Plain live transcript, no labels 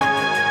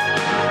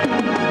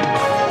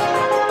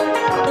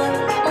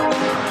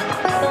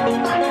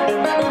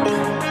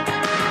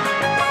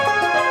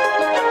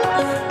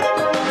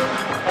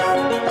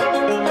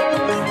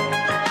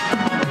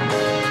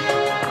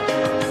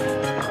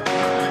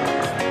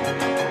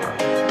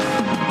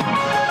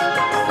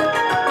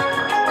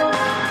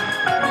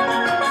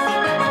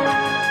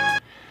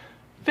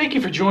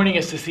Thank you for joining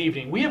us this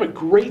evening. We have a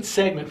great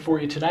segment for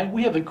you tonight.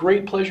 We have the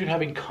great pleasure in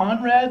having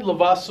Conrad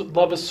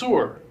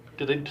Levasseur.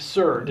 Did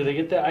I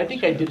get that? I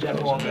think I did that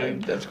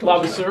wrong. That's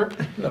close. Levasseur.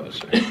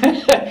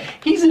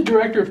 He's the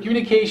director of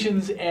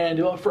communications and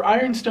for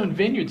Ironstone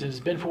Vineyards.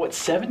 It's been for what,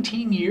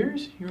 17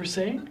 years? You were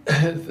saying?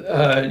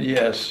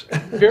 Yes.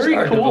 Very it's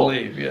hard cool. to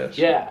believe. Yes.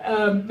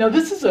 Yeah. Now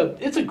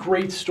it's a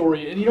great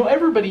story, and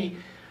everybody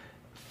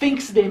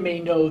thinks they may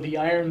know the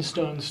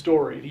Ironstone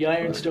story,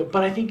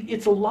 but I think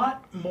it's a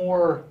lot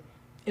more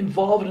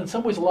involved and in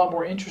some ways a lot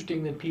more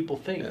interesting than people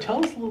think. Yeah.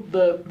 Tell us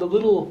the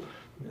little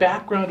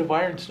background of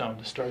Ironstone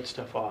to start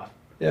stuff off.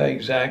 Yeah,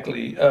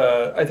 exactly.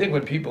 I think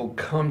when people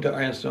come to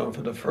Ironstone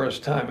for the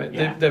first time,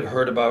 they've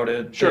heard about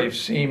it. Sure. They've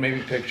seen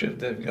maybe pictures.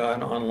 They've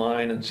gone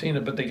online and seen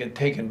it, but they get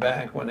taken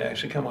back when they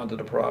actually come onto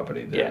the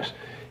property.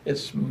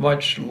 It's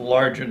much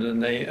larger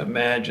than they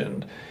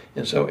imagined,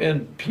 and so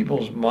in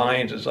people's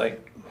minds, it's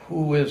like,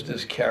 who is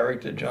this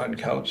character, John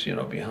Couts,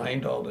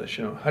 behind all this?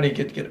 How do you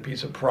get a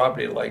piece of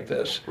property like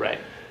this? Right.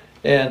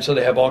 And so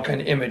they have all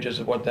kind of images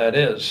of what that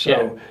is.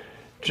 So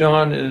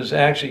John is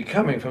actually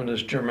coming from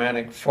this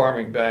Germanic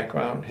farming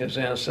background. His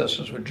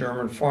ancestors were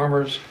German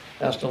farmers,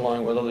 asked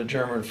along with other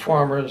German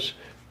farmers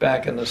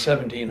back in the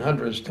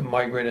 1700s to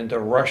migrate into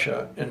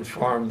Russia and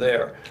farm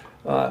there.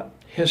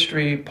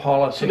 History,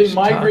 politics. So they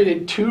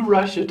migrated to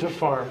Russia to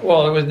farm.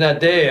 Well, it was in that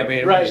day. I mean,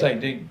 it Right. was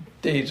like the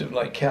days of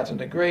like Catherine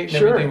the Great and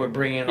Sure. everything. Would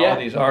bring in all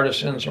these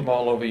artisans from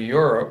all over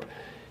Europe.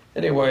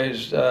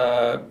 Anyways,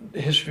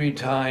 history,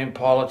 time,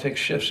 politics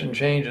shifts and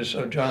changes.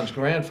 So John's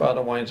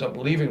grandfather winds up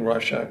leaving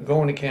Russia,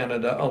 going to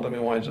Canada, ultimately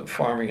winds up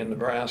farming in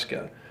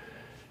Nebraska.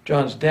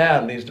 John's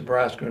dad leaves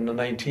Nebraska in the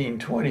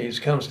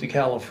 1920s, comes to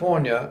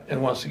California,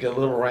 and wants to get a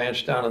little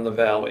ranch down in the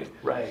valley.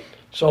 Right.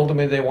 So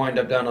ultimately they wind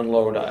up down in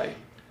Lodi.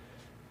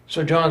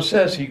 So John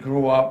says he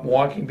grew up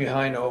walking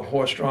behind a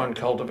horse-drawn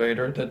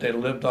cultivator, that they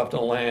lived off the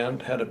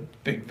land, had a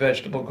big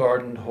vegetable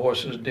garden,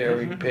 horses,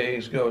 dairy,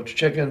 pigs, goats,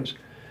 chickens.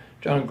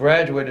 John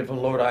graduated from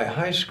Lodi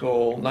High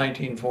School in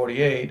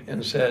 1948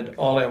 and said,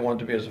 all I want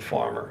to be is a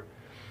farmer.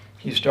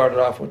 He started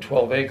off with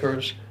 12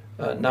 acres,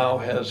 now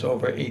has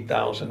over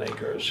 8,000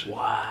 acres.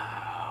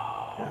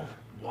 Wow. Yeah.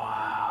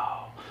 Wow.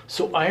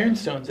 So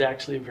Ironstone's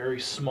actually a very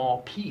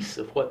small piece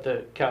of what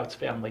the Couts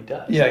family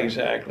does. Yeah,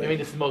 exactly. I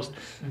mean, it's the most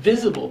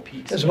visible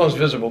piece. It's the most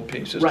visible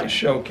piece. It's Right. the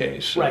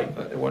showcase Right.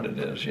 of what it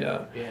is,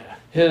 yeah. Yeah.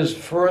 His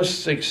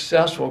first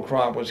successful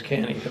crop was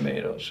canning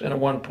tomatoes. And at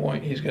one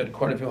point, he's got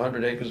quite a few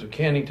hundred acres of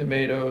canning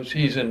tomatoes.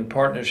 He's in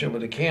partnership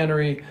with a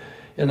cannery.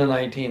 In the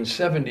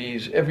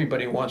 1970s,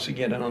 everybody wants to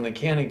get in on the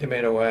Canning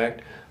Tomato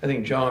Act. I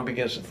think John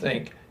begins to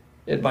think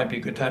it might be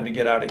a good time to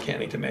get out of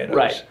canning tomatoes.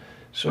 Right.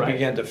 So Right. he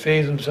began to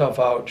phase himself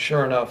out.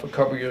 Sure enough, a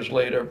couple years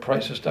later,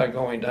 prices start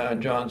going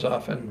down. John's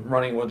off and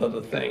running with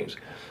other things.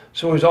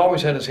 So he's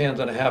always had his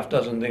hands on a half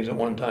dozen things at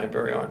one time,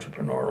 very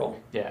entrepreneurial.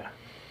 Yeah.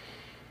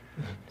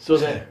 So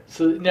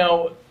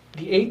now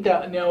the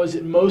 8,000. Now is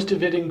it most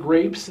of it in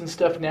grapes and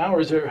stuff now, or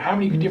is there how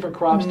many different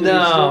crops do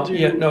they still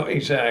do? No,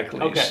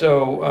 exactly. Okay.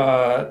 So,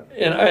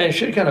 and I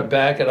should kind of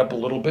back it up a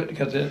little bit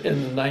because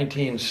in the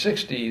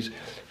 1960s,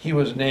 he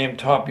was named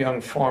top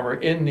young farmer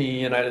in the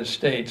United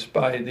States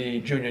by the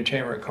Junior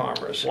Chamber of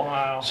Commerce.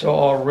 Wow. So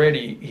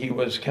already he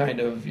was kind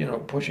of,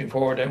 pushing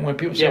forward. And when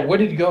people say, where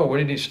did he go? Where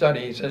did he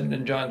study? He said,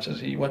 and John says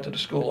he went to the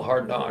school of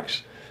hard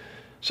knocks.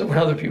 So when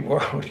other people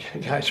were,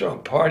 guys were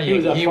out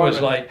partying, he was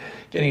like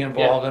getting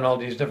involved in all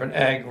these different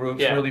ag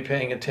groups, really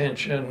paying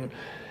attention,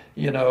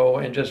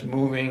 and just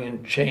moving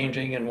and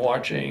changing and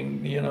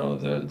watching,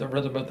 the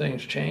rhythm of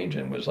things change,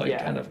 and was like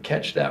kind of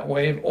catch that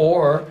wave,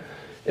 or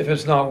if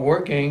it's not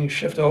working,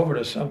 shift over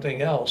to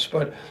something else.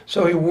 But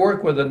so he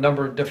worked with a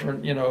number of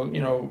different,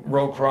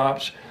 row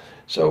crops.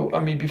 So, I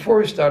mean,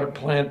 before he started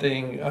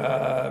planting,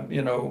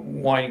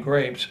 wine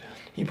grapes,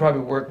 he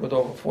probably worked with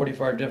over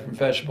 45 different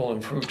vegetable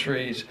and fruit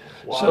trees.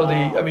 Wow. So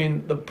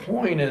the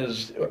point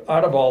is,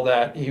 out of all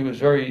that, he was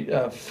very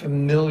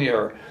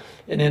familiar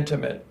and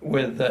intimate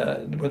with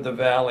the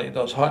valley.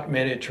 Those hot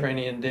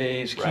Mediterranean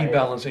days, key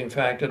balancing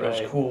factor,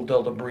 those cool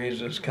delta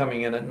breezes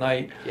coming in at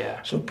night.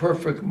 Yeah. So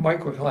perfect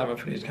microclimate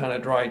for these kind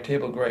of dry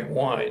table grape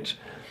wines.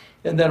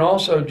 And then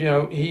also,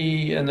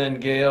 he and then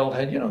Gail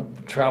had,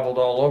 traveled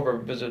all over,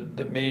 visited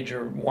the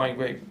major wine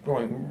grape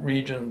growing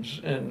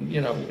regions in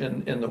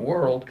the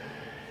world.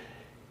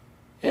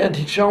 And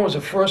John was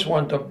the first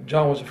one to plant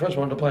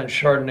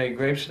Chardonnay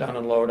grapes down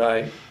in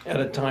Lodi at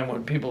a time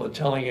when people are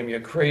telling him,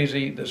 you're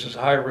crazy, this is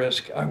high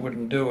risk, I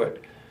wouldn't do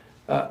it.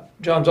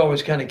 John's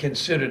always kind of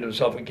considered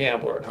himself a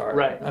gambler at heart.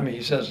 Right. I mean,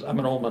 he says, I'm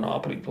an old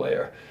Monopoly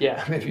player.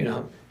 Yeah. I mean, if you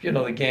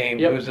know the game,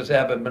 he was this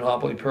avid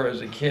Monopoly player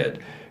as a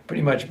kid.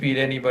 Pretty much beat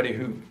anybody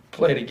who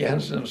played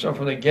against him. So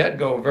from the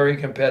get-go, very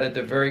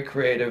competitive, very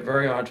creative,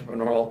 very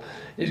entrepreneurial.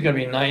 He's going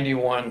to be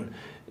 91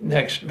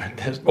 this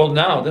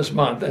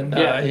month,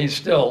 and he's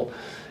still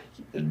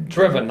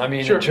driven. I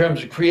mean, in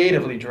terms of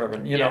creatively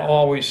driven,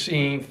 always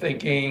seeing,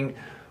 thinking,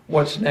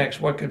 what's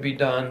next, what could be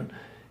done.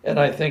 And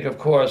I think, of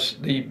course,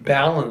 the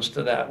balance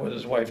to that with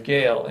his wife,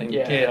 Gail, and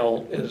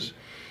Gail is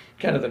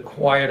kind of the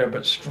quieter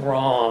but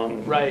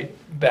strong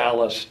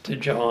ballast to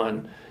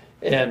John.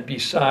 And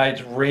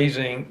besides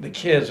raising the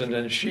kids, and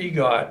then she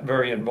got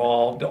very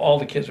involved, all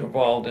the kids were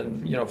involved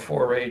in,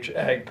 4-H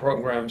ag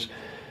programs.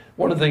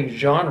 One of the things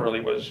John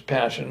really was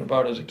passionate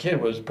about as a kid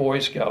was Boy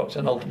Scouts,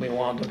 and ultimately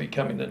wound up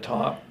becoming the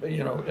top,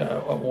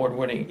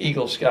 award-winning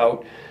Eagle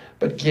Scout.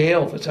 But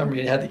Gail, for some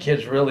reason, had the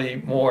kids really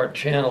more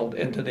channeled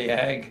into the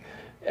ag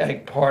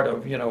part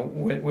of,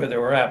 where they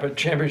were at. But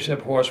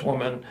Championship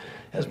Horsewoman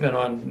has been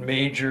on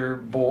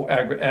major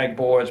ag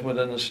boards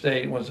within the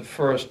state, was the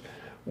first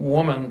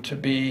woman to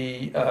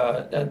be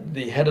at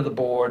the head of the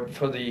board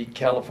for the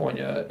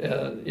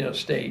California,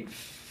 State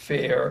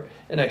Fair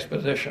and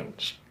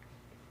Expositions.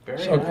 Very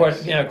so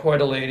nice.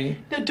 Quite a lady.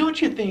 Now,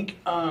 don't you think,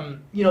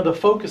 the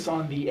focus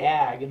on the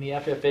ag and the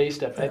FFA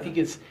stuff? I think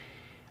it's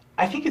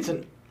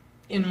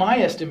in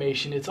my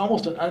estimation, it's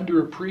almost an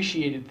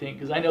underappreciated thing,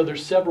 because I know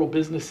there's several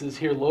businesses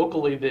here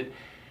locally that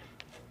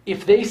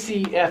if they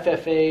see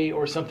FFA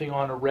or something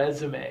on a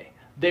resume,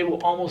 they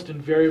will almost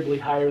invariably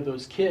hire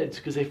those kids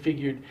because they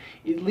figured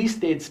at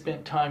least they had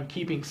spent time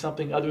keeping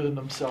something other than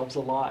themselves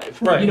alive.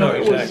 Right.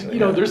 Exactly.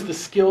 There's the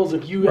skills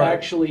of you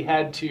actually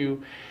had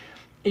to,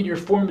 in your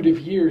formative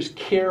years,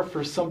 care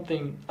for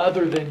something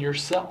other than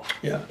yourself.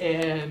 Yeah.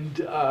 And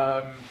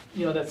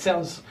that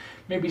sounds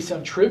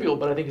trivial,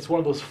 but I think it's one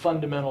of those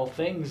fundamental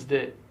things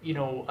that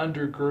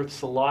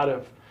undergirths a lot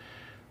of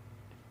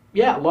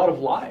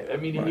life. I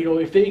mean,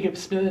 if they get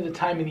spending the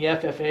time in the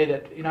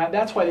FFA,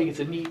 that's why I think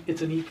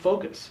it's a neat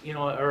focus,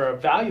 or a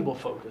valuable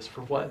focus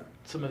for what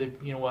some of the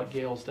what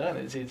Gail's done.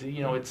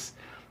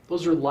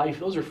 Those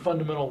are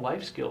fundamental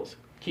life skills,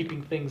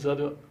 keeping things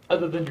other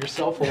than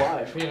yourself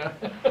alive.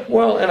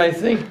 Well, and I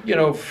think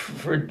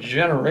for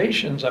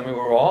generations,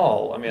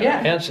 our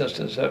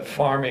ancestors,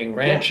 farming,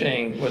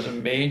 ranching was a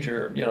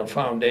major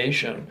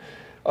foundation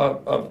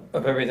of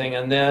everything.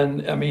 And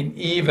then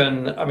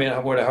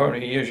however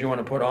many years you want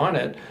to put on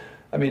it,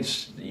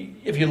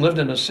 if you lived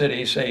in a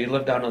city, say you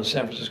lived down in the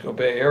San Francisco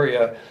Bay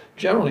Area,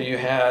 generally you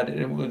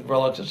had, with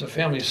relatives or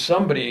family,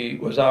 somebody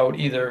was out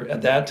either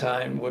at that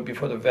time,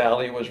 before the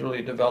valley was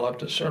really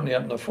developed, or certainly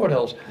up in the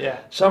foothills,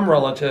 some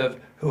relative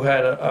who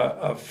had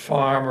a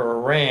farm or a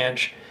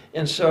ranch.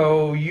 And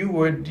so you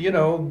would,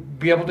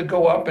 be able to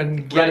go up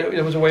and get it.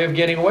 It was a way of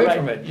getting away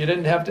from it. You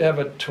didn't have to have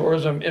a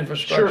tourism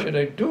infrastructure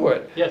to do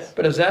it. Yes.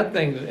 But as that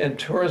thing, and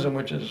tourism,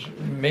 which is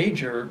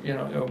major,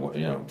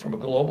 from a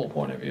global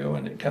point of view,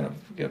 and it kind of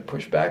got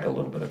pushed back a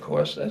little bit, of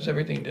course, as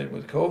everything did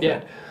with COVID.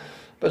 Yeah.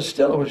 But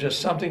still, it was just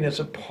something that's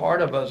a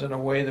part of us in a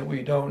way that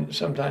we don't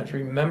sometimes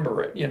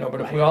remember it, But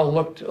if we all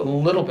looked a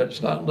little bit,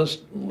 it's not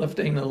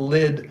lifting the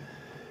lid,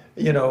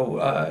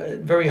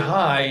 very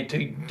high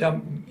to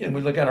dump, and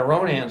we look at our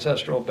own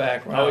ancestral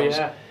backgrounds.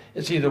 Oh, yeah.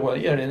 It's either,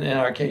 in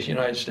our case,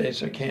 United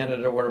States or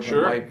Canada or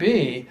whatever it might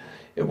be.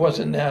 It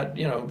wasn't that,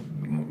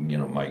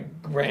 my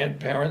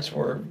grandparents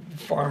were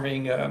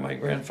farming, my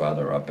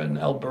grandfather up in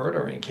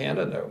Alberta in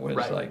Canada was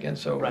and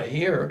so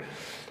here,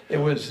 it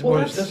was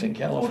this in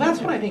California. Well,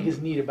 that's what I think is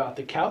neat about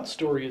the Couch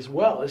story as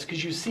well, is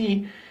because you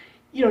see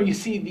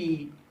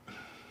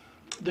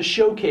the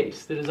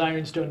showcase that is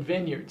Ironstone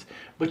Vineyards,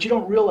 but you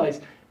don't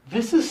realize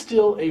this is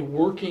still a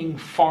working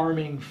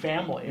farming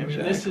family. I mean,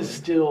 this is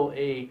still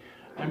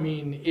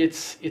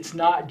it's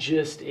not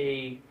just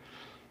a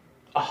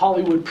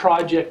Hollywood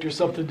project or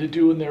something to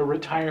do in their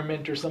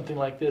retirement or something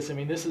like this. I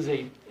mean,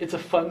 it's a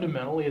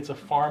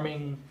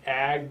farming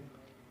ag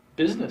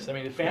business. I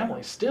mean, the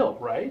family still,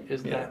 right?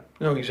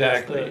 No,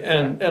 exactly.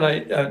 And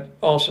I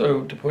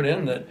also, to put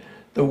in that,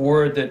 the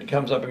word that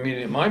comes up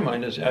immediately in my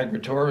mind is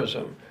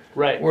agritourism.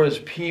 Right. Whereas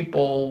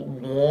people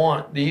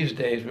want these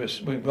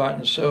days, we've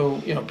gotten so,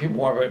 people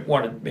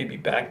wanted maybe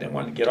back then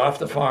wanted to get off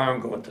the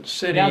farm, go into the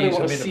cities.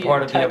 The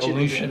part of the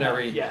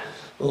evolutionary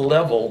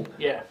level.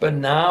 Yeah. But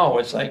now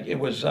it's like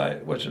was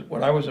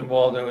what I was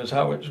involved in was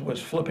how it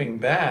was flipping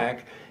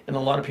back, and a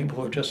lot of people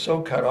who are just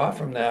so cut off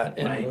from that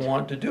and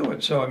want to do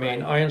it. So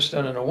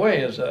Ironstone in a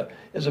way is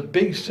a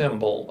big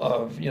symbol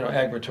of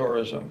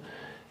agritourism.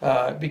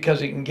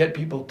 Because it can get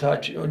people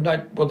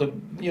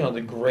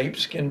the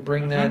grapes can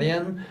bring that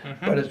in,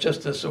 but it's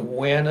just this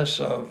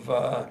awareness of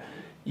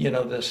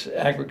this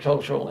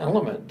agricultural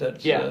element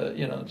that's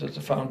that's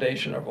the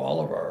foundation of all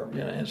of our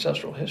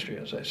ancestral history,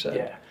 as I said.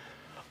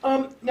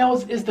 Yeah. Now,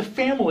 is the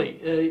family,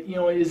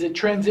 is it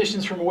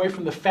transitions from away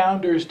from the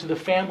founders to the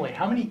family?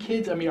 How many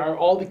kids? Are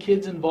all the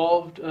kids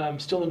involved,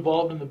 still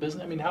involved in the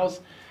business?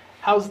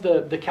 How's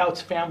the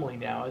Couch family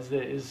now?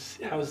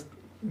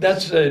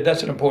 That's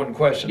an important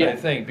question, I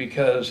think,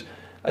 because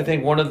I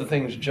think one of the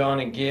things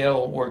John and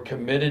Gail were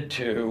committed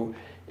to,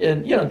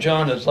 and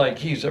John is like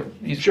he's like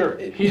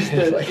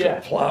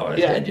a flower.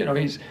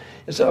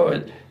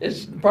 So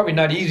it's probably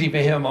not easy for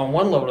him on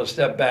one level to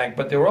step back,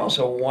 but they were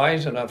also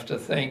wise enough to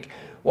think,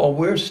 well,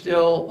 we're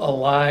still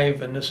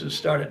alive, and this has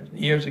started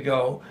years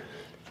ago,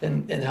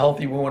 and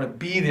healthy. We want to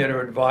be there to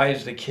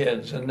advise the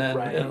kids, and then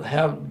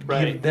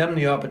give them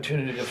the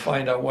opportunity to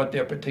find out what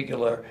their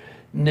particular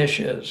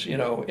niches,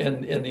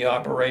 in the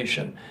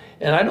operation.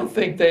 And I don't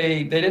think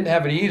they didn't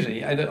have it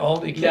easy. All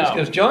the kids,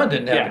 because John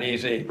didn't have it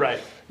easy. Right.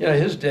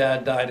 His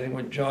dad died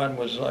when John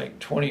was like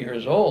 20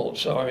 years old.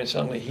 So I mean,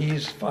 suddenly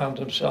he's found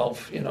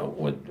himself,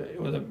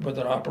 with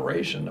an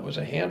operation that was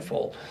a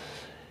handful.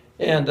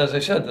 And as I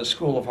said, the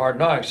school of hard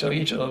knocks. So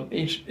each of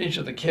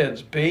the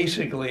kids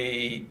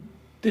basically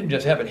didn't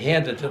just have it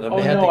handed to them.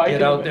 They had to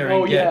get out there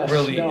and get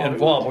really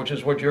involved, which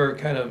is what you're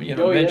kind of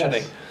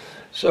mentioning. Yes.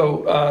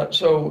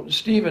 So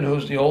Stephen,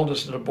 who's the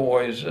oldest of the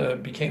boys,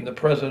 became the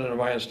president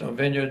of Ironstone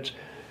Vineyards.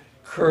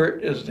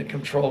 Kurt is the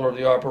controller of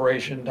the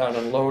operation down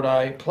in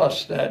Lodi,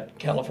 plus that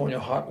California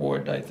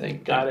Hotwood, I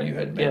think, that you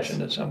had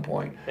mentioned at some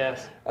point.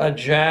 Yes.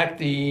 Jack,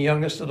 the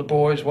youngest of the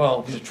boys,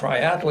 well, he's a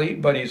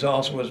triathlete, but he's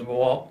also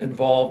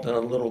involved in a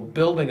little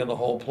building in the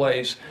whole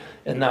place,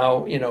 and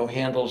now,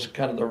 handles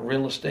kind of the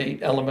real estate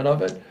element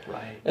of it.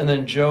 Right. And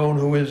then Joan,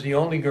 who is the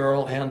only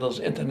girl, handles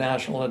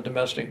international and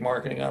domestic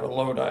marketing out of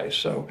Lodi.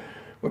 So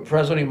we're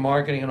presently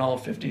marketing in all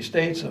 50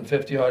 states and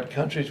 50-odd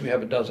countries. We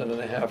have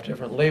 12.5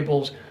 different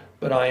labels.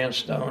 But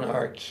Ironstone,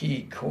 our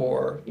key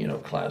core,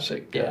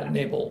 classic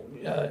label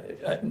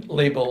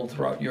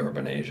throughout Europe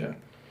and Asia.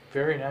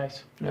 Very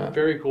nice. Yeah.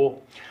 Very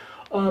cool.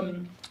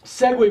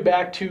 Segue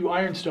back to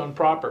Ironstone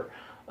proper.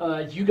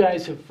 You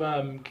guys have,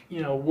 been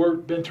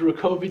through a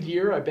COVID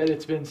year. I bet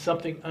it's been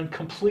something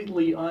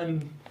completely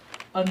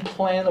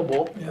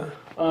unplannable. Yeah.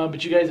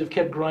 But you guys have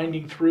kept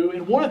grinding through.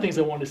 And one of the things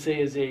I want to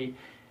say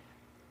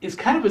is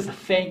kind of as a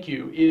thank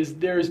you is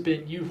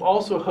you've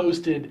also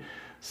hosted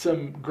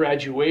some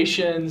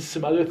graduations,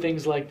 some other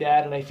things like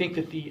that, and I think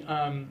that the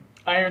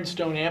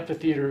Ironstone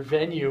Amphitheater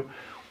venue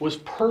was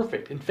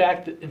perfect. In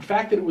fact,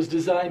 that it was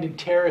designed in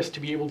terrace to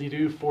be able to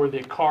do for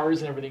the cars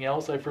and everything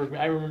else. I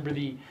remember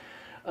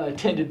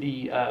attended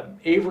the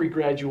Avery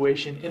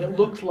graduation, and it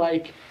looked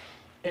like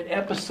an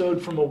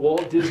episode from a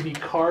Walt Disney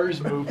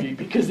Cars movie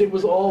because it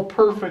was all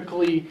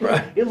perfectly.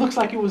 Right. It looks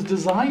like it was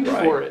designed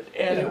for it,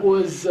 and it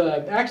was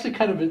actually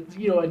kind of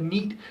a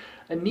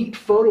neat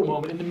photo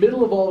moment in the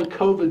middle of all the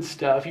COVID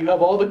stuff. You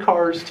have all the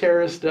cars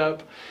terraced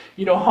up,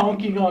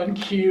 honking on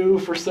cue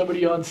for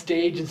somebody on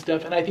stage and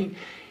stuff. And I think,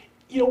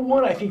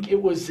 I think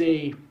it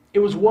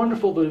was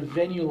wonderful that a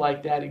venue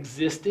like that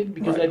existed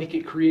because I think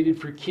it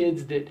created for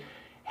kids that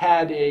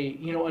had a,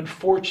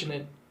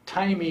 unfortunate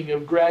timing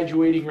of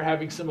graduating or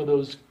having some of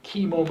those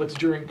key moments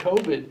during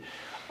COVID.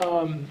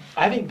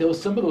 I think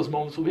some of those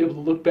moments we'll be able to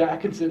look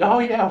back and say, oh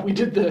yeah, we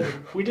did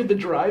the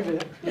drive-in,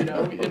 and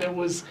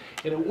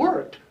it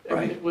worked. Right.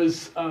 I mean, it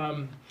was,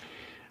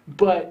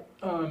 but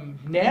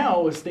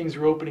now as things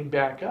are opening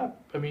back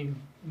up, I mean,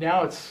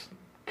 now it's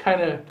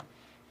kind of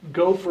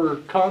go for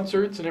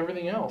concerts and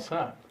everything else,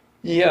 huh?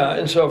 Yeah,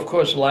 and so of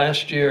course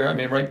last year, I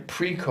mean, right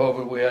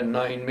pre-COVID, we had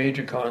 9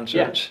 major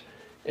concerts.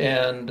 Yeah.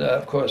 And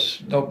of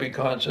course, no big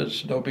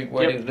concerts, no big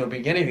weddings, no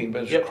big anything,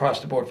 but it's across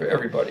the board for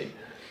everybody.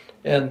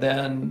 And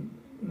then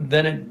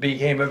it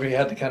became everybody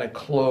had to kind of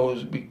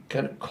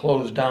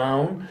close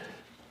down.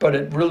 But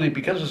it really,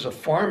 because it's a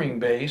farming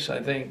base, I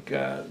think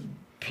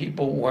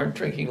people weren't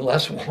drinking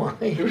less wine.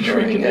 They were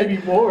drinking maybe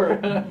more.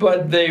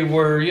 But they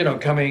were,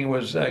 coming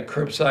was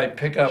curbside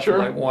pickup,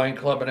 like Wine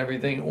Club and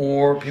everything,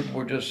 or people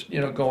were just,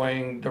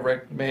 going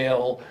direct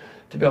mail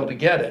to be able to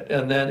get it.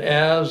 And then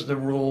as the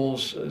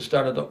rules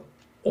started to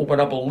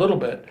open up a little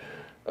bit,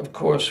 of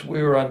course,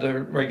 we were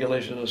under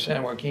regulations of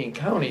San Joaquin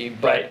County,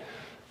 but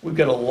we've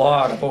got a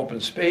lot of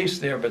open space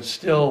there, but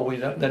still we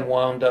then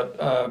wound up,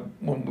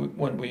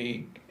 when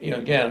we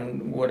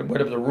again,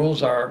 whatever the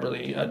rules are,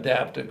 really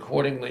adapt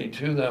accordingly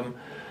to them.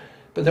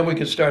 But then we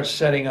could start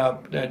setting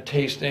up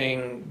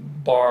tasting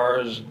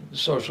bars,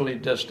 socially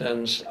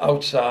distanced,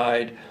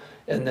 outside,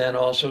 and then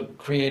also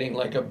creating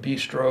like a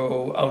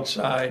bistro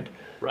outside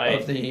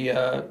of the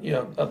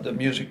of the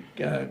music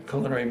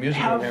culinary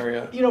music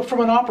area.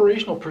 From an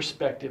operational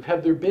perspective,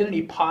 have there been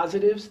any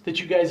positives that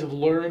you guys have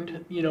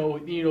learned?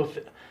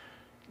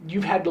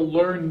 You've had to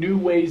learn new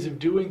ways of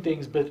doing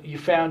things, but you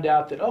found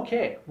out that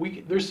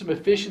there's some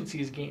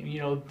efficiencies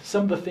gained.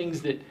 Some of the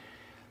things that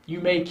you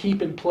may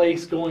keep in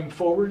place going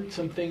forward,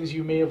 some things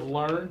you may have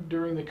learned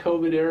during the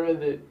COVID era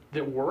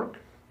that work,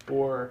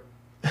 or.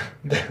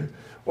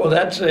 Well,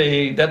 that's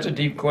a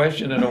deep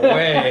question in a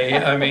way.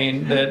 I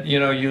mean that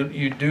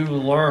you do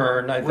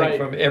learn, I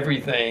think, from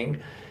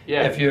everything.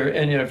 Yeah. If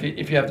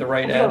you have the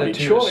right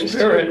attitude,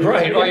 spirit,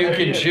 right, or you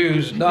can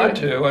choose not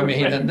to. I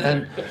mean, and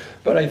then,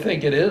 but I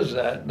think it is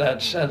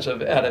that sense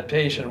of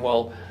adaptation.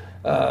 Well,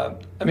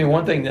 I mean,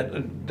 one thing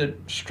that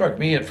struck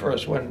me at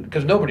first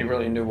because nobody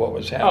really knew what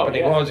was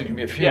happening. Well, it could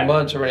be a few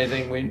months or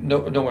anything. No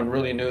one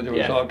really knew. There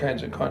was all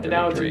kinds of contradictory.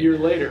 And now it's a year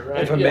later,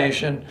 right?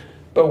 Information. Yeah.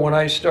 But when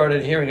I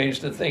started hearing, I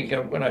used to think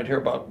when I'd hear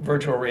about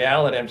virtual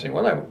reality, I'm saying,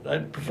 well,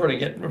 I'd prefer to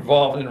get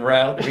involved in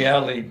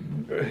reality,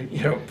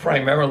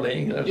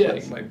 primarily. That's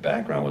like my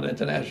background with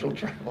international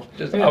travel,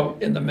 just out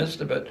in the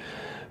midst of it.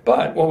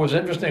 But what was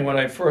interesting when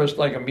I first,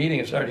 like a meeting,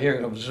 I started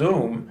hearing of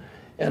Zoom,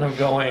 and I'm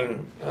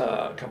going,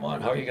 come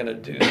on, how are you going to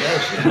do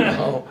this?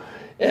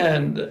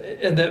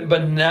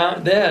 But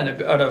then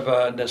out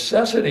of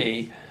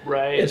necessity,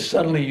 Right. it's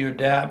suddenly you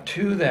adapt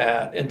to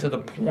that, and to the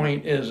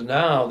point is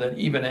now that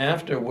even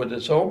after with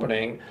its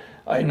opening,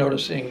 I'm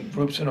noticing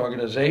groups and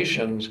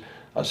organizations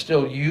are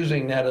still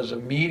using that as a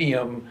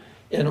medium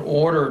in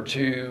order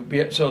to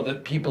be, so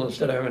that people,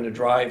 instead of having to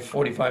drive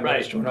 45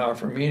 minutes Right. to an hour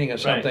for a meeting or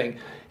something,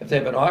 if they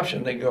have an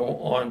option, they go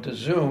on to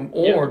Zoom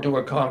or do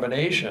a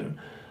combination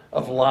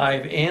of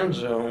live and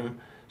Zoom.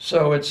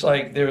 So it's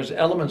like there's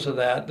elements of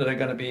that that are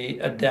going to be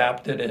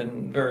adapted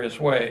in various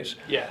ways.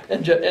 Yeah.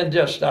 And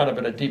just out of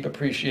it, a deep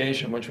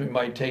appreciation, which we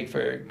might take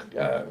for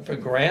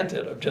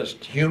granted, of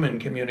just human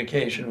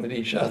communication with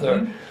each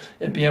other,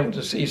 and be able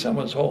to see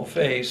someone's whole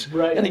face.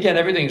 Right. And again,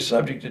 everything's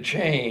subject to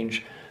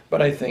change,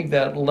 but I think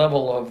that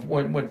level of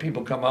when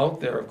people come out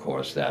there, of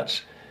course,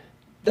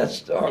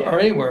 or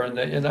anywhere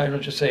and I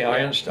don't just say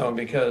Ironstone,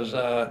 because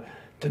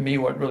to me,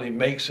 what really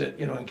makes it,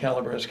 in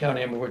Calaveras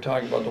County, I mean, we're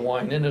talking about the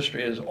wine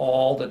industry, is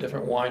all the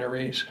different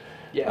wineries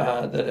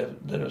that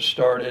have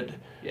started.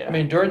 Yeah. I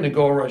mean, during the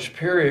gold rush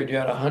period, you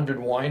had 100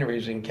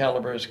 wineries in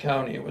Calaveras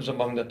County. It was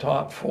among the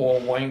top 4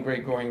 wine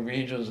grape growing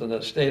regions in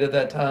the state at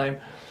that time,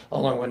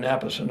 along with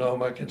Napa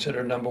Sonoma,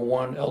 considered number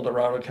 1, El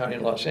Dorado County,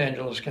 Los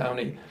Angeles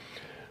County.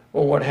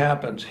 Well, what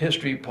happens?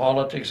 History,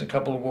 politics, a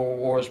couple of world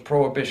wars,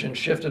 prohibition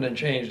shifted and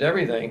changed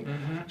everything.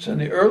 So in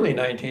the early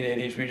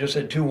 1980s, we just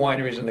had 2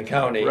 wineries in the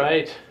county.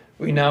 Right.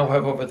 We now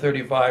have over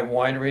 35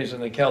 wineries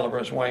in the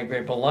Calaveras Wine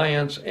Grape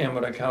Alliance,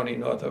 Amador County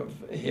north of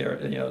here,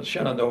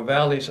 Shenandoah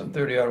Valley, some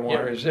 30-odd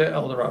wineries there,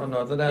 El Dorado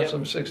north of that,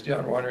 some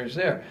 60-odd wineries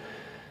there.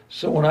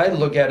 So when I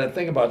look at it,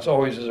 think about it's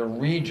always as a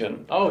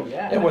region. Oh,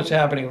 yeah. And what's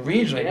happening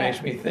regionally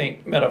makes me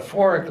think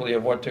metaphorically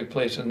of what took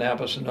place in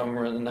Napa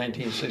Sonoma in the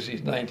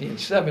 1960s,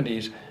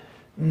 1970s.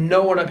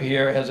 No one up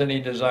here has any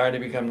desire to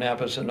become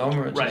Napa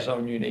Sonoma. It's its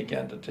own unique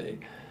entity.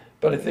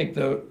 But I think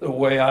the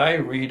way I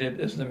read it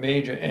is the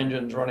major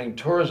engines running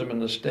tourism in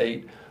the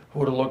state who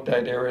would have looked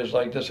at areas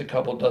like this a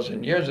couple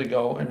dozen years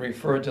ago and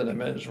referred to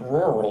them as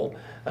rural,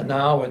 and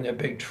now in their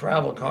big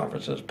travel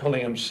conferences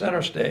pulling them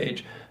center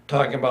stage,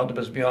 talking about them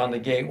as beyond the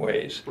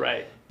gateways.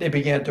 Right. They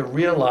began to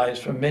realize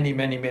for many,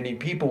 many, many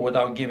people,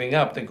 without giving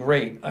up the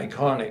great,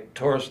 iconic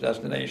tourist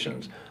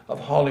destinations of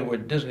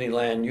Hollywood,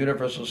 Disneyland,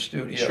 Universal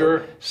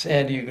Studios,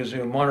 San Diego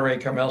Zoo, Monterey,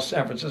 Carmel,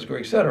 San Francisco,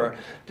 etc.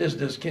 There's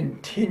this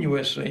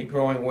continuously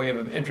growing wave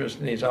of interest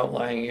in these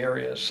outlying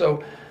areas.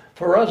 So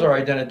for us, our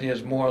identity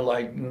is more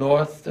like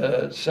north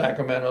to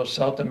Sacramento,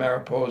 south to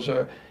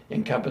Mariposa,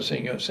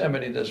 encompassing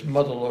Yosemite, this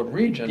motherlode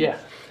region. Yeah.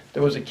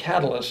 There was a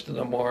catalyst to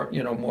the more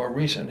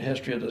recent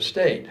history of the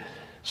state.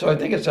 So I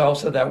think it's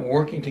also that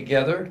working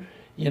together,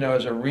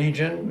 as a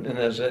region and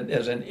as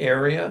an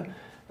area.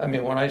 I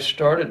mean, when I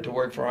started to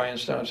work for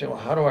Ironstone, I said, well,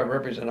 how do I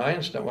represent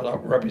Ironstone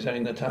without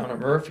representing the town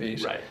of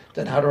Murphys? Right.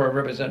 Then how do I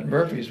represent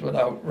Murphys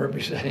without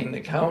representing the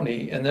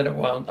county? And then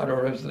how do I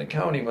represent the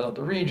county without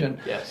the region?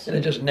 Yes. And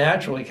it just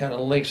naturally kind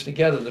of links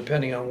together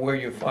depending on where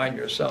you find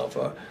yourself.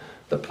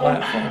 The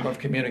platform of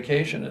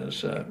communication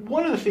is.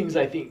 One of the things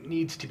I think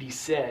needs to be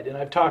said, and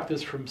I've talked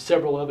this from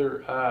several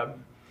other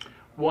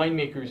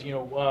winemakers,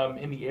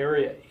 in the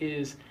area,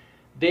 is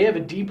they have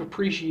a deep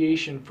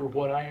appreciation for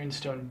what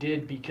Ironstone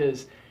did,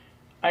 because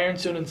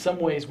Ironstone, in some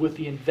ways, with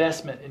the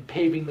investment and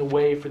paving the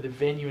way for the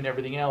venue and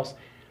everything else,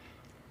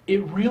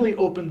 it really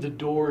opened the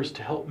doors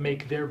to help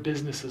make their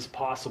businesses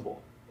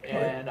possible.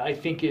 And I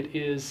think it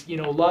is,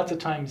 lots of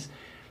times,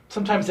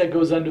 sometimes that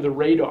goes under the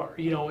radar,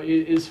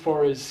 as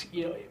far as,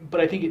 but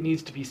I think it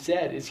needs to be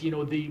said is,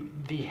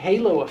 the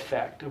halo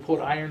effect of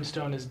what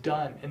Ironstone has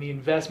done and the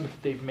investment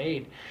that they've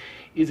made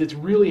is it's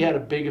really had a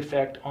big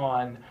effect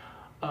on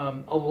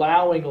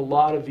allowing a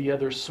lot of the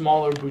other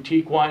smaller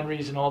boutique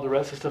wineries and all the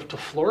rest of the stuff to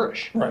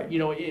flourish. Right.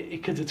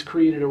 Because it's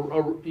created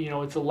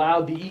it's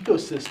allowed the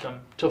ecosystem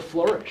to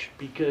flourish,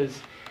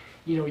 because,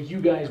 you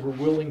guys were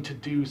willing to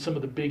do some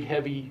of the big,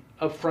 heavy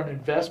upfront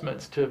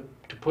investments to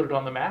put it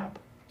on the map.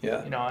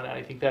 Yeah. And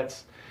I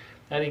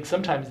think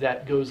sometimes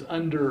that goes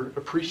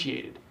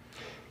underappreciated.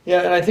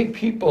 Yeah, and I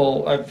think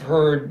I've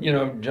heard,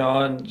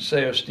 John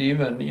say, or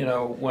Stephen,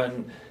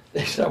 when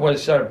they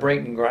started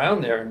breaking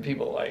ground there, and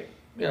people like,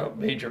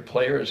 major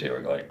players here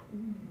were like,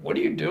 what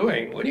are you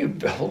doing? What are you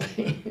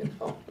building?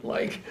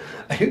 Like,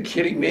 are you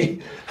kidding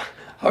me?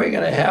 How are you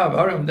going to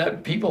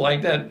have people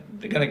like that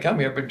going to come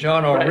here? But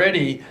John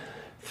already,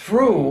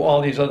 through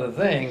all these other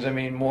things, I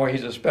mean,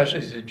 he's a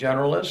specialist, he's a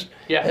generalist,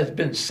 has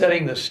been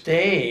setting the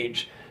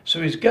stage. So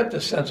he's got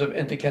this sense of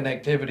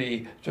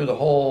interconnectivity through the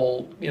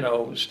whole,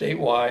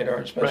 statewide,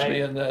 or especially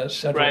in the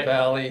Central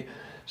Valley,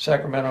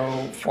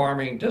 Sacramento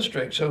farming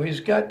district. So he's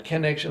got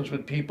connections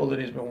with people that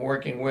he's been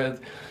working with.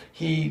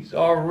 He's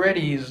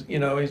already,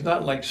 he's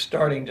not like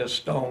starting just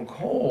stone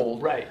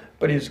cold,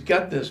 but he's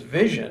got this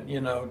vision,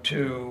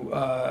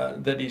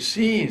 that he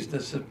sees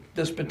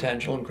this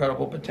potential,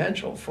 incredible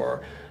potential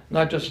for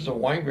not just as a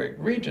wine grape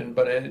region,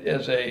 but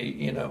as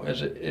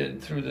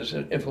through this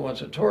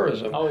influence of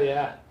tourism. Oh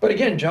yeah. But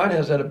again, John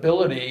has that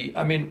ability.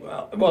 I mean,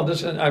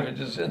 this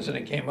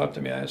incident came up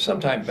to me.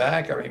 Sometime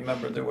back, I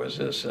remember there was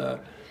this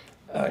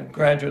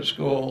graduate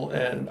school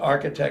and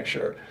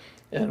architecture.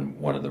 And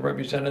one of the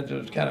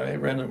representatives kind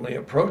of randomly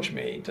approached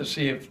me to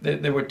see if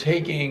they were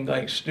taking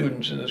like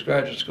students in this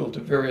graduate school to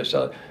various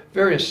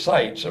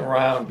sites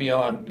around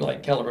beyond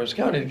like Calaveras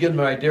County to give them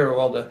an idea of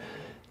all the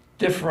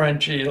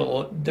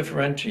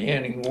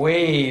differentiating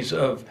ways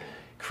of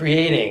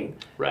creating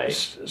right.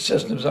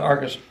 systems of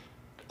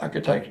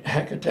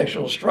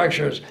architectural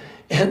structures.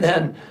 And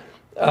then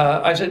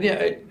I said,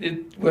 yeah,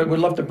 we'd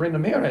love to bring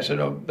them here. And I said,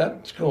 oh,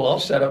 that's cool. I'll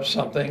set up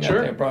something. Sure.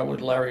 I think I brought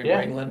with Larry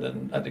Yeah. Ringland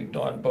and I think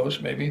Don Bose,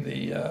 maybe,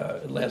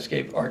 the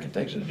landscape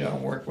architects that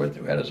John worked with,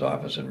 who had his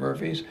office in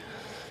Murphy's.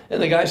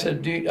 And the guy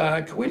said,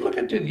 can we look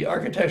into the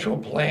architectural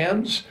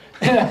plans?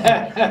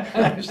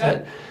 I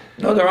said,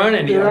 no, there aren't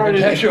any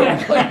architectural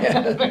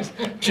plans.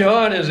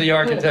 John is the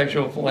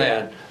architectural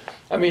plan.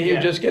 I mean, he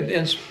would just get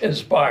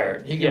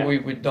inspired. He could be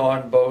with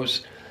Don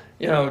Bose,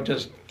 you know,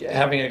 just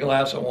having a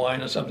glass of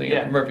wine or something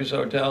at Murphy's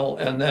Hotel,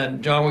 and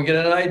then John would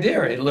get an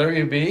idea. He'd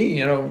literally be,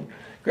 you know,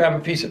 grab a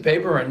piece of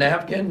paper or a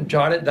napkin,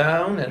 jot it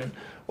down, and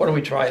why don't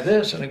we try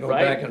this? And then go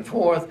back and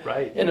forth.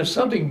 Right. And if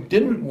something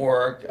didn't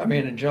work, I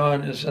mean,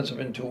 John, his sense of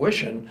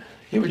intuition,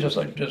 he would just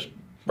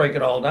break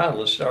it all down.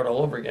 Let's start all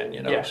over again,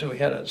 you know. Yeah. So he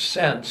had a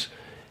sense.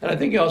 And I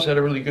think he also had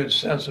a really good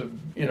sense of,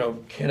 you know,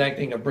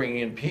 connecting and bringing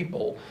in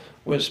people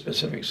with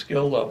specific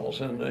skill levels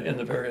in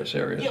the various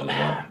areas as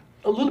well.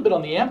 A little bit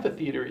on the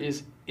amphitheater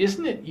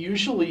isn't it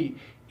usually,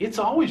 it's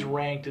always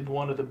ranked in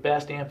one of the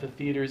best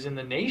amphitheaters in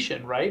the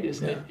nation, right?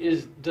 Doesn't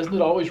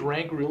it always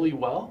rank really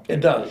well?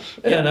 It does.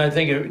 Yeah. And I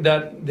think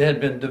that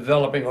had been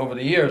developing over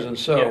the years. And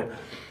so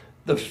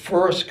the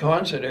first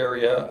concert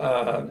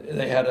area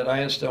they had at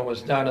Ironstone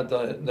was down at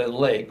the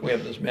lake. We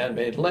have this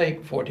man-made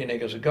lake, 14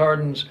 acres of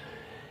gardens.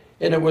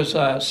 And it was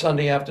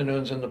Sunday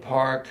afternoons in the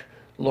park,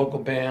 local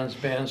bands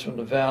from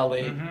the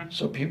valley. Mm-hmm.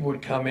 So people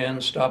would come in,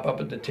 stop up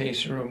at the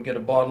tasting room, get a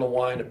bottle of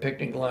wine, a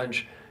picnic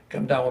lunch,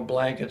 come down with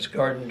blankets,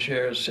 garden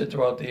chairs, sit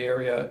throughout the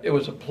area. It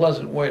was a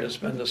pleasant way to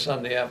spend a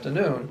Sunday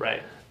afternoon.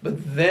 Right.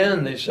 But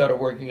then they started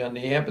working on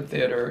the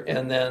amphitheater,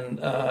 and then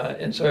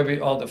and so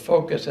all the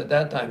focus at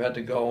that time had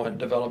to go on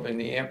developing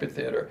the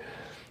amphitheater.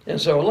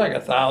 And so like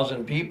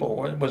 1,000 people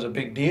was a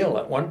big deal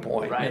at one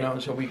point, you know,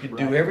 so we could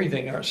do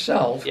everything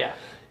ourselves. Yeah.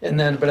 And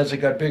then, but as it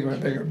got bigger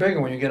and bigger and bigger,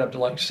 when you get up to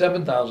like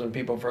 7,000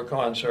 people for a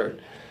concert,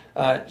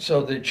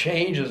 so the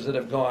changes that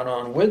have gone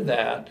on with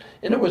that,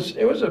 and it was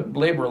a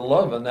labor of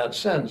love in that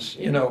sense,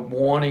 you know,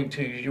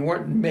 you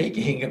weren't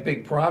making a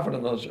big profit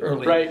on those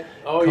early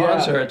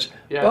concerts,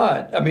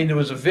 but I mean, there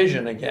was a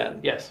vision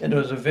again. Yes. And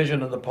there was a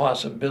vision of the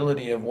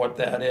possibility of what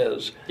that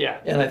is. Yeah.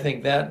 And I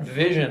think that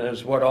vision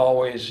is what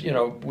always, you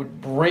know,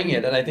 would bring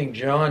it. And I think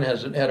John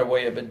has had a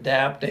way of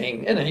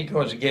adapting, and he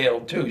goes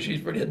Gail too.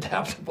 She's pretty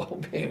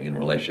adaptable being in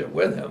relationship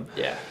with him.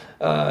 Yeah.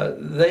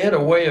 They had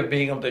a way of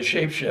being able to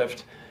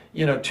shapeshift,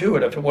 you know, to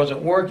it if it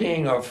wasn't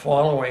working or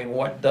following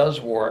what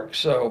does work.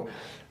 So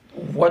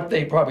what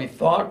they probably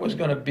thought was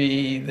going to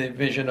be the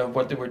vision of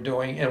what they were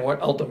doing and what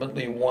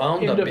ultimately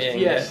wound up being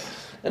it.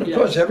 And of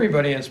course,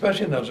 everybody,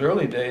 especially in those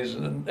early days,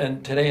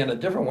 and today in a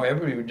different way,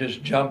 everybody would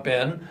just jump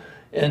in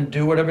and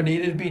do whatever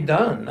needed to be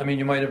done. I mean,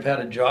 you might have had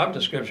a job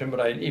description,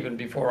 but even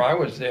before I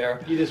was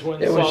there,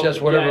 it was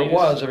just whatever it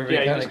was. Everybody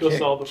kind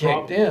of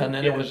kicked in,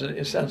 and it was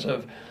a sense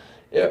of,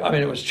 I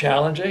mean, it was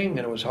challenging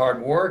and it was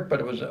hard work, but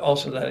it was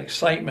also that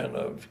excitement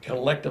of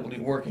collectively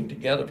working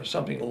together for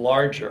something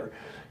larger,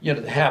 you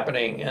know,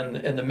 happening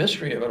and the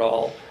mystery of it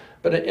all.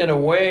 But in a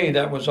way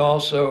that was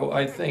also,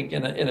 I think,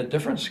 in a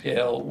different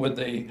scale with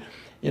the,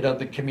 you know,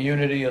 the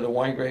community of the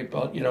Wine Grape,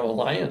 you know,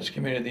 Alliance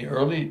community, the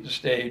early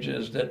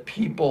stages that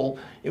people,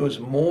 it was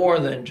more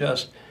than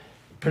just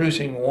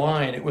producing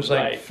wine. It was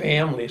like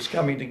families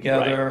coming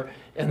together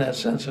and that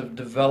sense of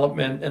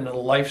development and a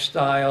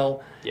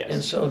lifestyle. Yes.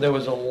 And so there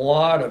was a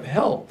lot of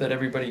help that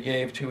everybody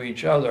gave to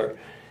each other.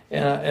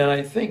 And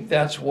I think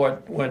that's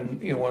what, when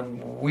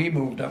we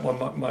moved up,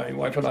 when my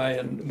wife and I,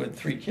 and with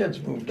 3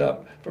 kids, moved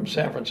up from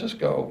San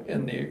Francisco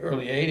in the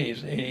early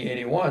 80s, 80,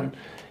 81,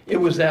 it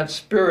was that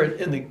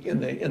spirit in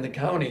the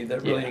county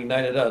that really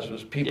ignited us. It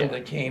was people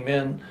that came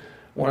in,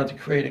 wanted to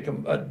create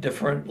a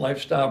different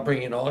lifestyle,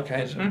 bringing in all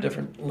kinds of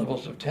different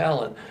levels of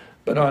talent.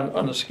 But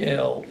on the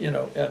scale, you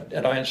know,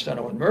 at Ironstone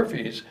and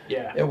Murphy's,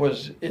 it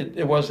was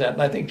that.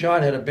 And I think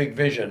John had a big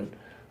vision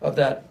of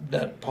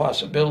that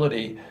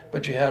possibility,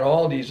 but you had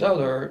all these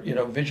other, you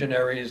know,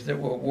 visionaries that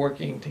were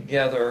working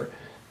together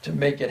to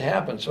make it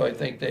happen. So I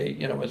think they,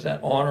 you know, was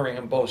that honoring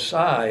on both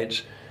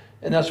sides,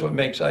 and that's what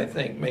makes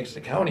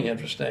the county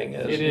interesting.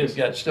 It is.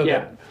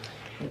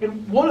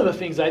 And one of the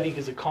things I think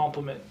is a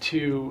compliment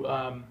to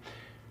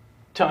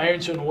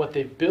Ironstone and what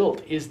they've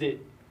built is that,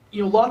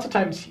 you know, lots of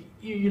times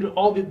you know,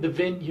 all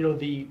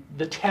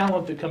the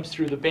talent that comes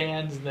through the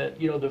bands and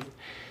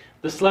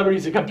the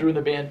celebrities that come through in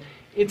the band.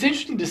 It's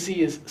interesting to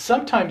see is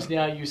sometimes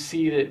now you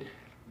see that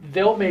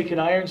they'll make an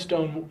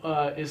Ironstone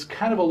is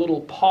kind of a little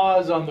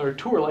pause on their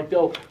tour. Like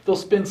they'll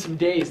spend some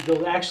days.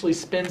 They'll actually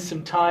spend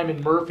some time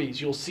in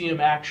Murphy's. You'll see them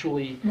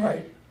actually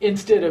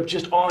instead of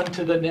just on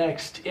to the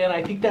next. And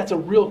I think that's a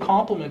real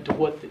compliment to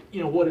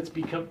what it's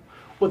become,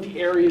 what the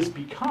area's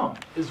become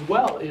as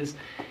well is,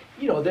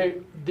 you know,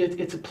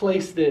 it's a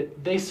place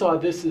that they saw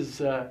this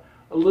as a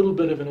little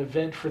bit of an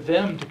event for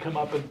them to come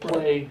up and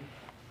play.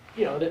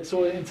 You know,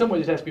 so in some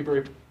ways it has to be a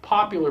very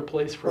popular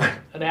place for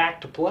an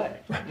act to play,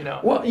 you know.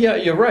 Well, yeah,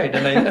 you're right,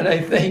 and I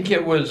think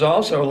it was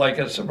also like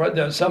a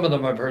surprise. Some of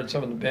them I've heard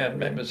some of the band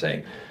members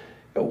saying,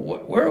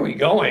 "Where are we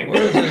going?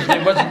 Where is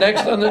this? What's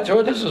next on the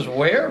tour? This is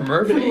where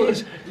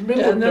Murphy's."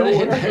 Middle of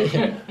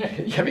nowhere.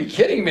 You gotta be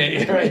kidding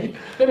me, right?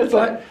 And it's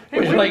But hey,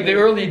 it was like the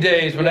early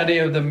days when any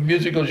of the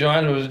musical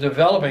genre was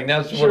developing.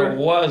 That's what it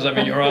was. I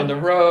mean, you're on the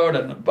road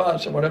and the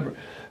bus and whatever.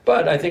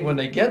 But I think when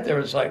they get there,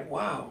 it's like,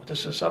 wow,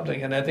 this is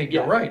something. And I think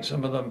you're right.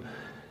 Some of them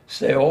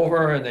stay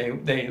over and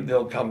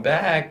they'll come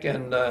back,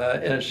 and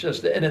it's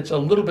just, and it's a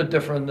little bit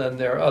different than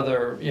their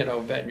other, you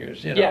know,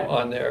 venues, you know,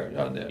 on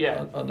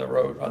the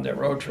road, on their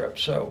road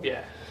trips. So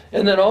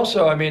and then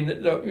also, I mean,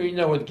 you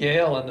know, with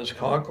Gail and this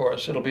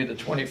concourse, it'll be the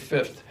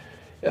 25th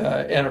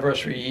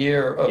anniversary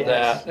year of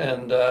that,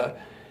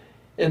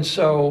 and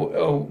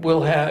so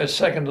we'll have a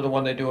second to the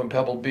one they do in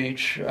Pebble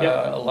Beach.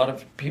 A lot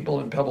of people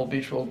in Pebble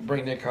Beach will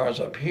bring their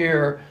cars up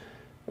here.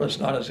 Well, it's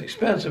not as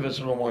expensive, it's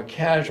a little more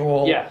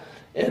casual.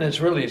 And it's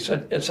really,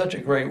 it's such a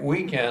great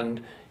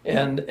weekend,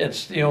 and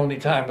it's the only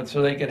time, but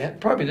so they can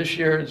probably this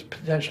year it's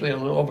potentially a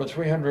little over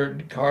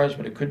 300 cars,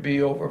 but it could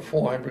be over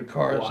 400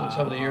 cars in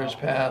some of the years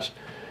past.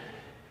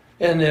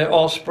 And they're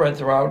all spread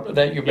throughout,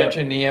 that you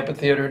mentioned the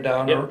amphitheater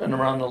down and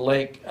around the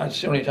lake.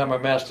 That's the only time our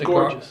Master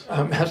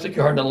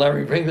Gardener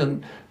Larry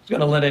Ringland is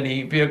going to let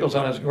any vehicles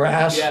on his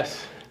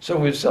grass. So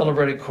we've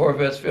celebrated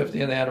Corvette's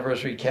 50th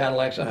anniversary,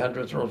 Cadillac's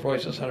 100th, Rolls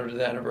Royce's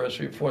 100th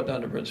anniversary, Ford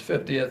Thunderbird's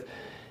 50th.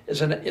 It's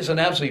an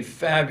absolutely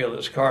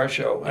fabulous car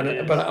show,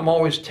 but I'm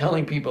always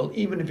telling people,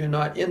 even if you're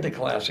not into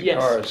classic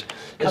cars,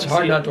 it's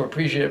hard not to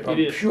appreciate it from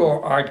a pure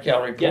art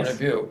gallery point of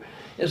view.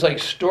 It's like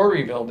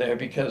Storyville there,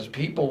 because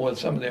people with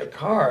some of their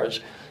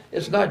cars,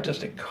 it's not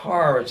just a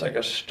car, it's like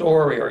a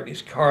story, or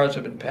these cars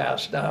have been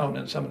passed down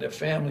in some of their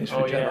families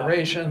for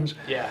generations.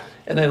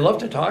 And they love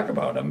to talk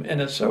about them,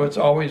 and it's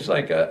always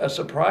like a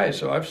surprise.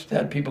 So I've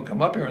had people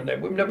come up here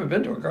and we've never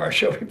been to a car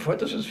show before,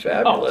 this is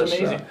fabulous. Oh, it's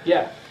amazing,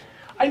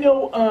 I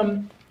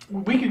know,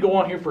 we could go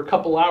on here for a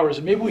couple hours,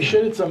 and maybe we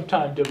should at some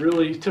time to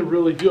really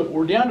do it.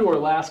 We're down to our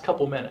last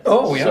couple minutes.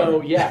 Oh,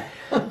 yeah.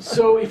 So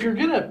so if you're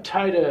gonna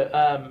tie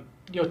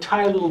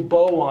a little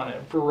bow on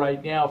it for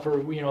right now,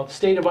 for the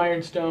state of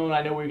Ironstone.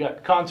 I know we've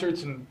got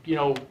concerts and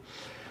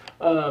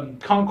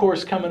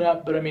concourse coming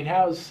up, but I mean,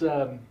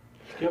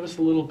 give us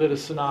a little bit of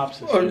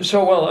synopsis. What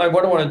I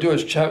want to do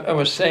is I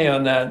was saying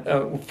on that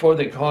for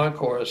the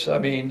concourse. I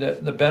mean,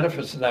 the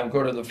benefits of that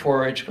go to the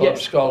 4-H Club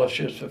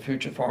scholarships for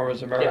Future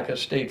Farmers America,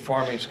 state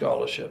farming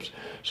scholarships.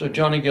 So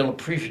John and Gil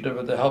appreciative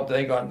of the help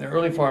they got in their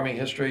early farming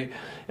history,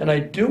 and I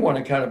do want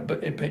to kind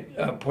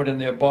of put in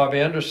there Bob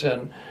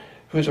Anderson,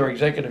 who's our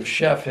executive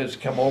chef, has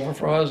come over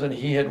for us, and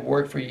he had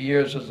worked for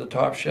years as the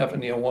top chef in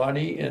the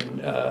Ahwahnee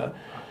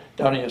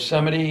down in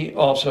Yosemite,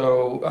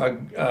 also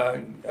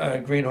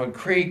Greenwood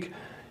Creek.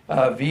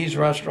 V's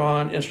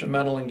Restaurant,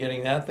 instrumental in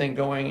getting that thing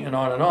going, and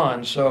on and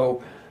on.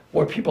 So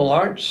what people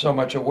aren't so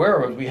much aware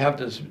of is we have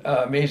this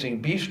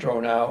amazing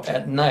bistro now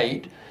at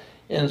night,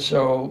 and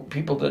so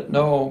people that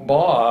know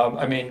Bob,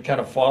 I mean, kind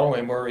of follow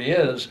him where he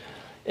is,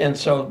 and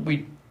so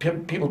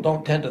people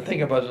don't tend to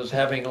think of us as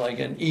having like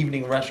an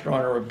evening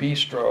restaurant or a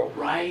bistro.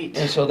 Right.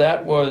 And so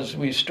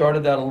we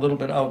started that a little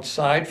bit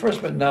outside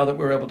first, but now that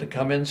we're able to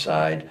come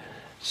inside,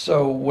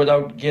 so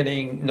without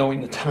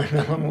knowing the time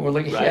element we're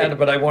looking at,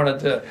 but I wanted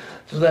to,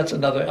 so that's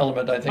another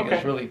element I think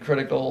is really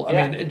critical. I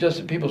mean, it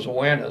just people's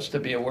awareness to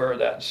be aware of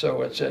that.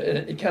 So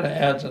it kind of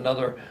adds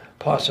another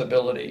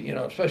possibility,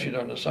 especially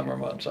during the summer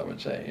months, I would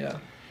say,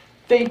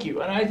 Thank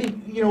you. And I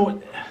think,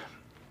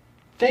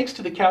 thanks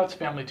to the Couts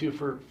family too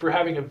for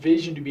having a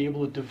vision to be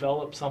able to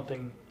develop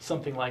something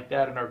like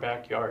that in our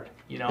backyard.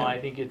 I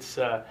think it's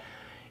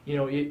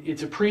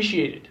it's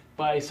appreciated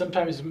by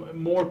sometimes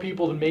more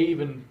people than may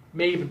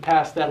even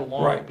pass that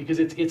along, because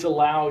it's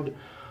allowed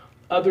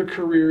other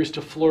careers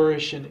to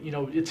flourish, and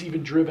it's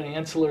even driven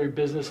ancillary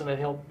business, and it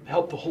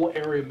helped the whole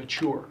area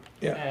mature.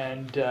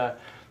 And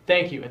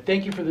thank you, and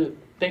thank you for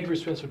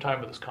spending some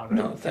time with us, Conrad.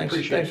 No, thanks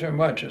very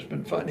much. It's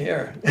been fun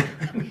here.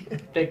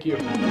 Thank you.